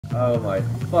Oh my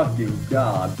fucking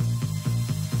god.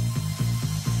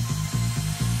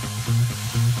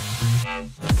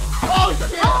 Oh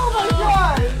shit! Oh my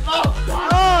god! Oh!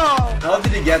 How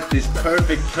did he get this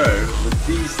perfect curve with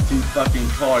these two fucking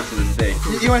cards in his deck?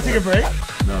 You wanna take a break?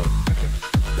 No.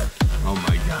 Oh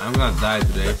my god, I'm gonna die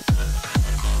today.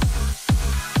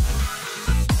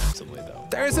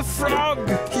 There's a frog!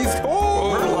 He's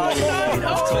cold!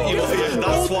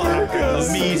 That's what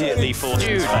immediately falls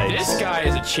Dude, into face. this guy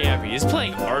is a champion. He's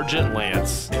playing Argent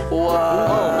Lance.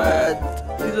 What?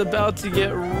 He's about to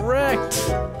get wrecked.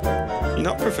 You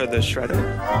not prefer the shredder?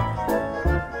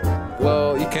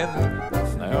 Well, you can.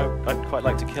 No, I'd quite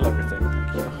like to kill everything.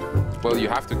 Well, you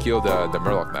have to kill the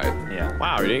Murloc Knight. Yeah.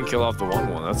 Wow, he didn't kill off the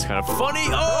 1/1. That's kind of funny.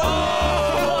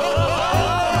 Oh!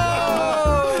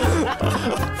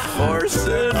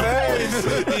 Forsen!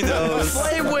 He knows.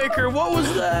 Flame Waker, what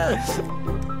was that?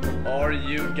 Are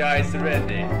you guys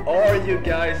ready? Are you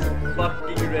guys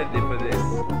fucking ready for this?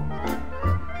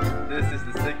 This is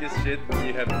the sickest shit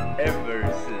you have ever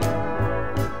seen.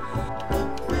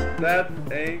 That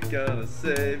ain't gonna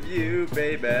save you,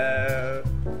 baby.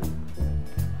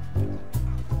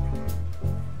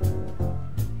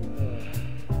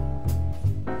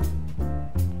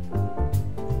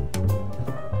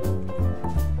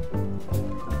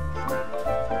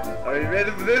 Are you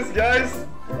ready for this, guys?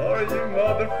 Are you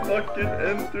motherfucking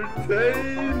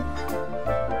entertained?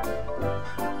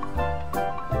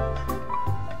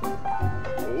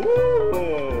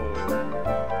 Ooh,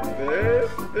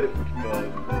 perfect, man.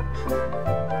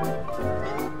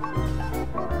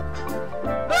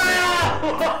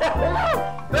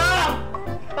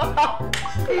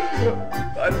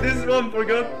 This one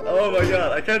forgot. Oh my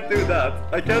god, I can't do that.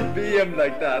 I can't BM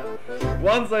like that.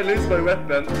 Once I lose my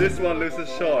weapon, this one loses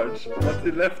charge. But he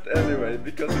left anyway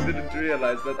because he didn't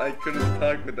realize that I couldn't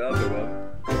tag with the other one.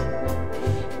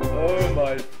 Oh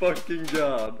my fucking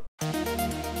god.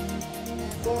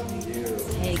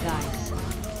 Hey guys.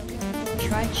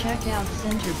 Try check out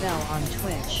Center Bell on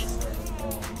Twitch.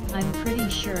 I'm pretty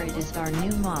sure it is our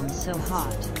new mom so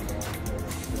hot.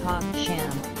 Pop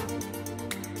Sham.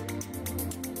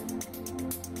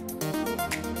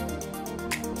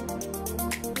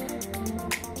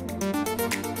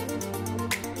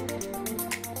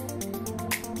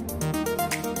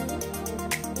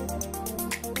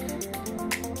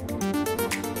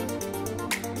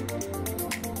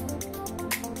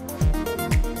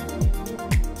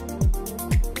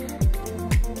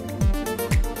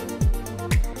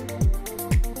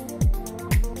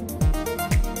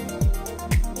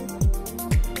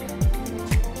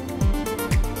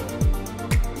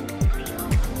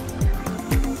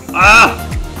 Ah!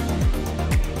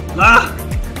 Ah!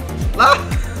 Ah!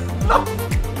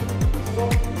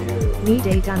 Need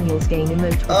a Daniels gain emote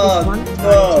with Oh this one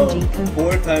no! 2G code.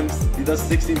 4 times, he does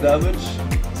 16 damage.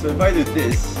 So if I do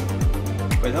this...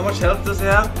 Wait, how much health does he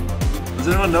have? Does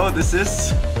anyone know what this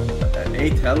is?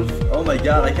 8 health? Oh my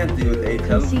god, I can't deal with 8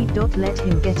 health. Concede. Let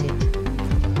him get it.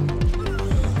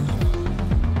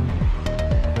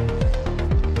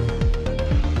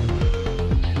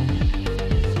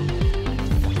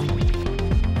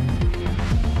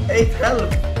 Eight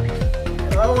health!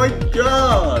 Oh my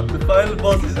god! The final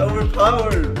boss is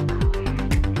overpowered!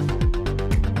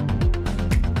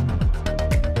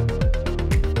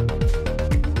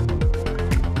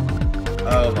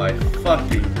 Oh my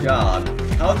fucking god.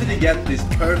 How did he get this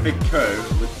perfect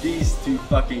curve with these two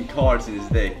fucking cards in his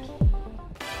deck?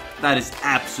 That is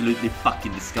absolutely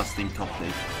fucking disgusting, top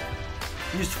deck.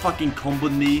 He just fucking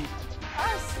comboed me.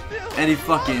 And he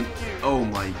fucking... Oh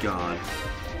my god.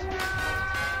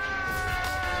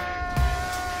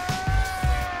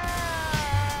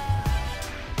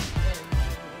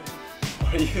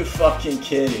 Are you fucking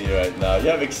kidding me right now? You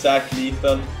have exact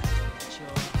lethal?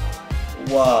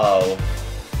 Wow.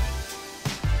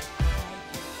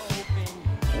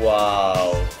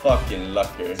 Wow. Fucking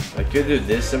lucker. I could do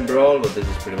this in Brawl, but this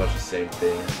is pretty much the same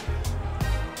thing.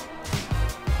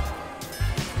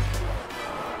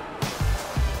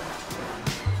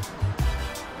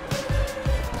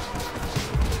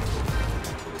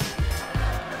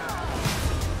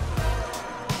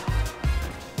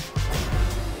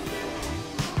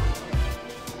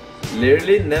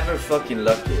 Literally never fucking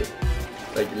lucky.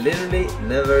 Like literally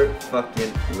never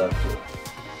fucking lucky.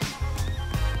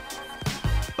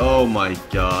 Oh my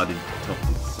god, it topped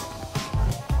it.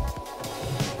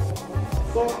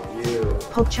 Fuck you.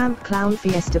 PogChamp Clown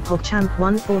Fiesta PogChamp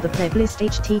 1 for the playlist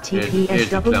https Here's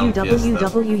the Clown Fiesta.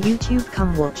 www.youtube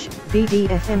come watch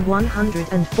VDFM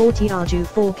 140 Arju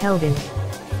 4 Kelvin.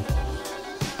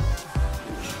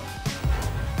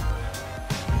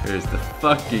 Here's the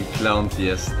fucking clown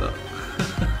fiesta.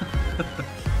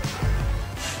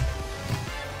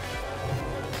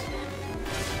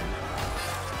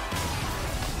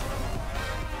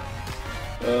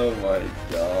 Oh my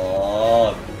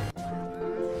god.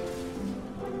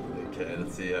 Okay,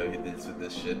 let's see how he deals with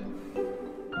this shit.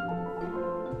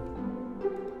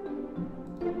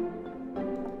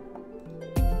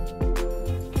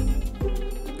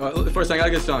 Oh, first I gotta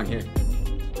get a song here.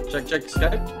 Check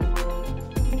Skype.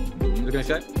 Looking at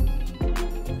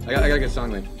Skype. I gotta get a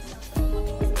song link.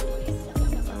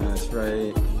 That's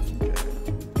right.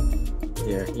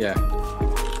 Here, yeah.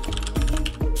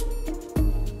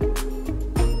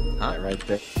 Huh? Right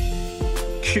there.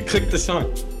 Click the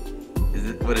song. Is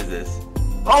it? What is this?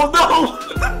 Oh no!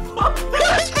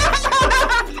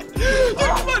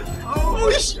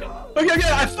 Oh shit! Okay,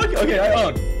 I fucking okay. I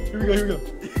on. Here we go.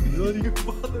 You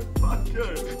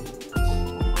motherfucker!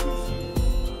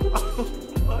 Oh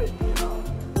my god!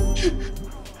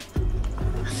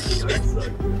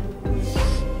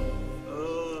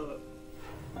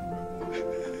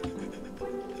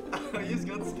 I just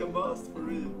got skamast for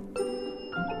real.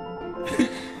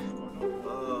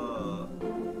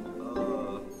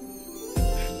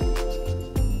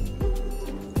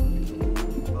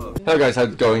 Hello guys, how's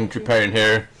it going? Preparing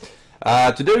here.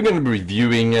 Today we're going to be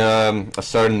reviewing a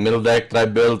certain middle deck that I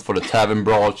built for the Tavern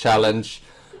Brawl challenge.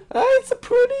 It's a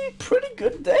pretty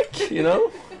good deck, you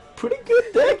know? Pretty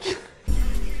good deck.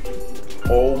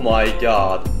 Oh my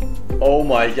god. Oh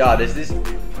my god, is this...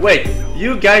 Wait,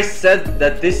 you guys said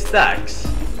that this stacks.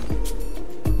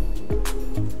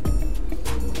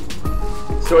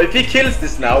 So if he kills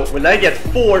this now, will I get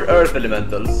 4 Earth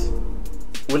Elementals?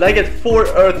 Will I get 4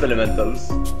 Earth Elementals?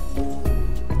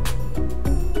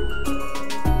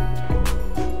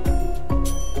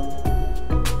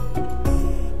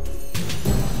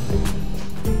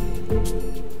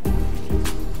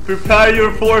 Prepare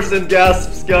your Forsen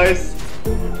gasps, guys.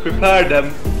 Prepare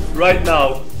them right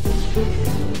now.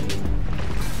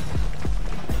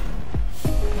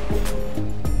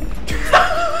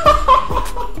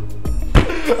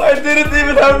 I didn't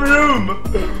even have room.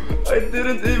 I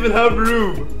didn't even have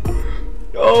room.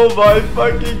 Oh my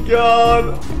fucking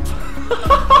god.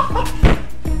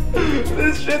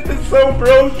 This shit is so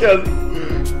broken.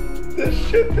 This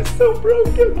shit is so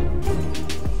broken.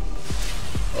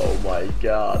 Oh my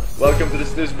god. Welcome to the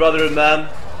Snooze Brotherhood, man.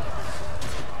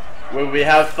 Where we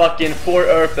have fucking 4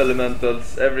 Earth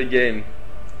Elementals every game.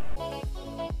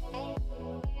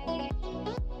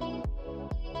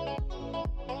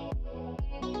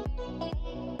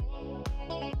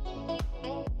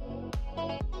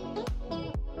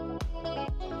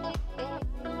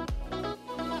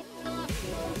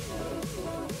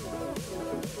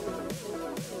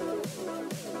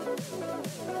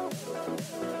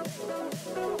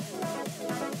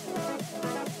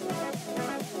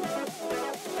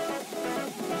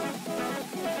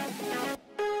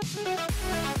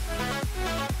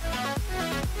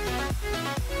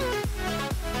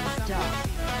 Stop.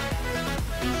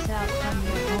 Peace out from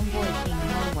your homeboy King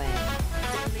Norway.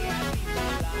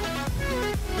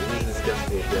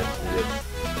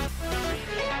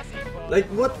 Like,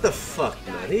 what the fuck,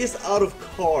 man? He is out of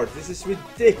cards. This is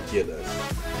ridiculous.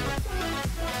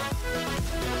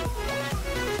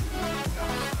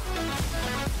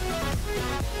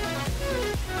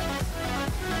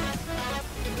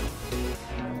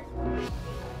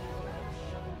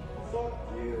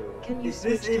 Can you Is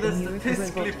switch this to the even new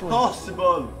statistically robot voice?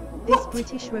 possible? This What?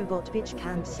 British robot bitch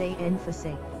can't say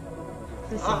emphasis.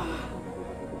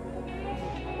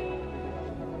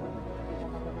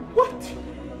 What?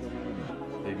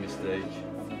 Big mistake.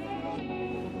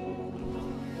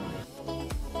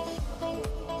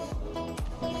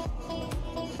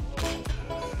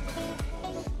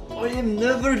 I am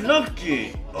never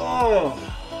lucky. Oh.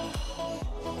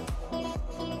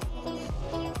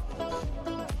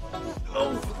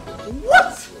 Oh.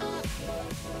 What?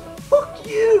 Fuck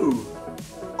you.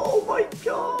 Oh my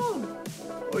god.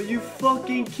 Are you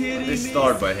fucking kidding me? This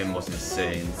start by him was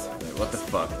insane. Wait, what the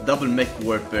fuck? Double mech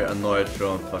warfare, annoyed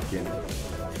throne, fucking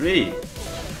 3.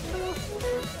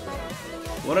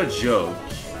 What a joke.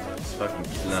 This fucking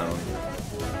clown.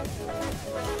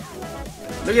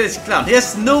 Look at this clown. He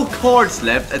has no cards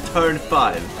left at turn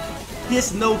 5. He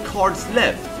has no cards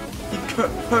left. He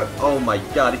oh my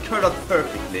god, he curled out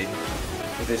perfectly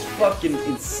with his fucking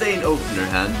insane opener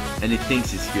hand, and he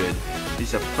thinks he's good.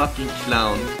 He's a fucking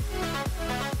clown.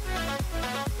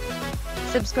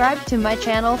 Subscribe to my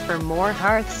channel for more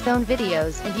Hearthstone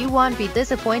videos and you won't be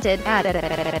disappointed at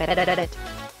it.